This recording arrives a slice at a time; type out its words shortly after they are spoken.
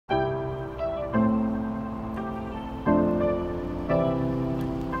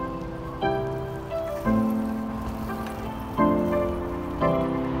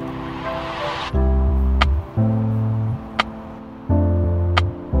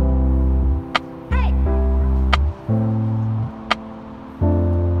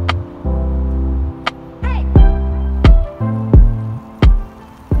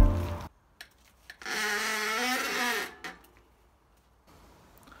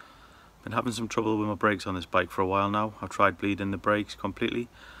Been having some trouble with my brakes on this bike for a while now. I've tried bleeding the brakes completely.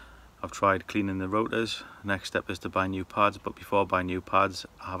 I've tried cleaning the rotors. Next step is to buy new pads, but before I buy new pads,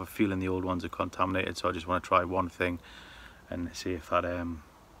 I have a feeling the old ones are contaminated, so I just want to try one thing and see if that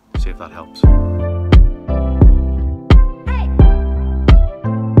helps.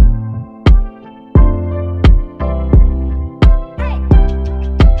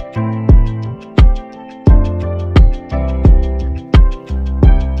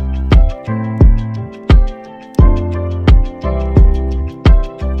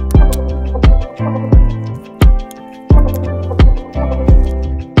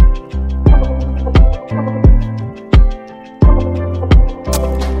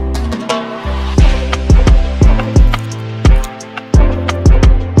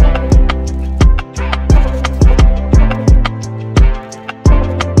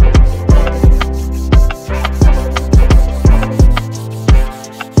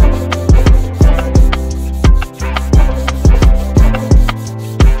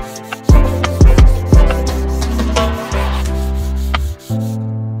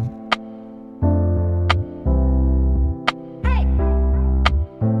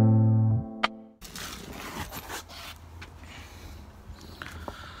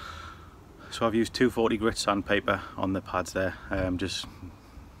 So I've used 240 grit sandpaper on the pads there, just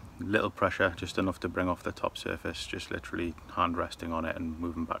little pressure, just enough to bring off the top surface, just literally hand resting on it and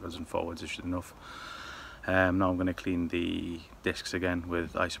moving backwards and forwards is enough. Now I'm going to clean the discs again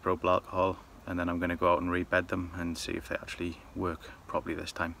with isopropyl alcohol, and then I'm going to go out and rebed them and see if they actually work properly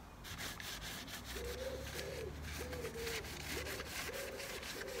this time.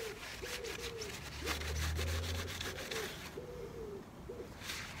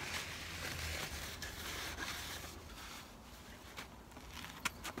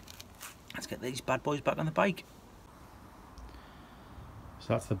 Let's get these bad boys back on the bike. So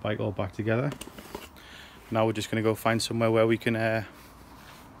that's the bike all back together. Now we're just going to go find somewhere where we can,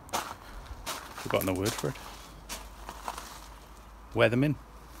 forgotten the word for it, wear them in.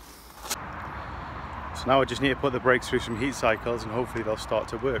 So now I just need to put the brakes through some heat cycles and hopefully they'll start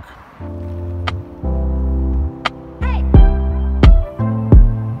to work.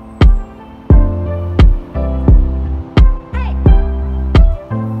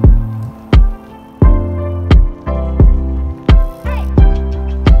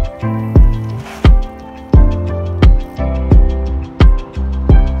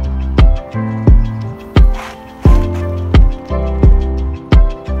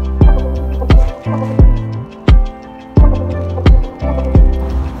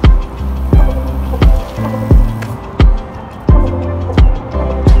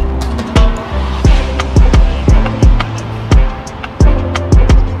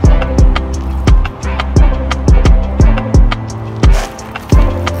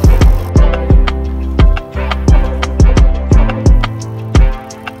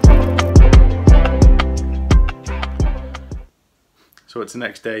 So it's the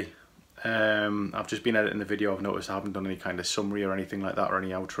next day. I've just been editing the video. I've noticed I haven't done any kind of summary or anything like that, or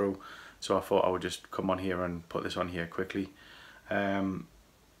any outro, so I thought I would just come on here and put this on here quickly.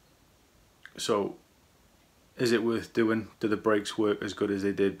 So is it worth doing? Do the brakes work as good as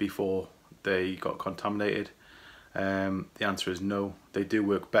they did before they got contaminated? The answer is no. They do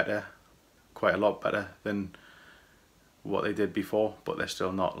work better, quite a lot better than what they did before, but they're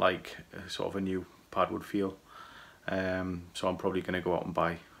still not like sort of a new pad would feel. So I'm probably going to go out and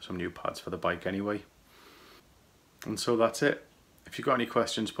buy some new pads for the bike anyway. And so that's it. If you've got any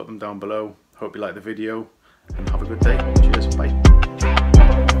questions, put them down below. Hope you like the video and have a good day.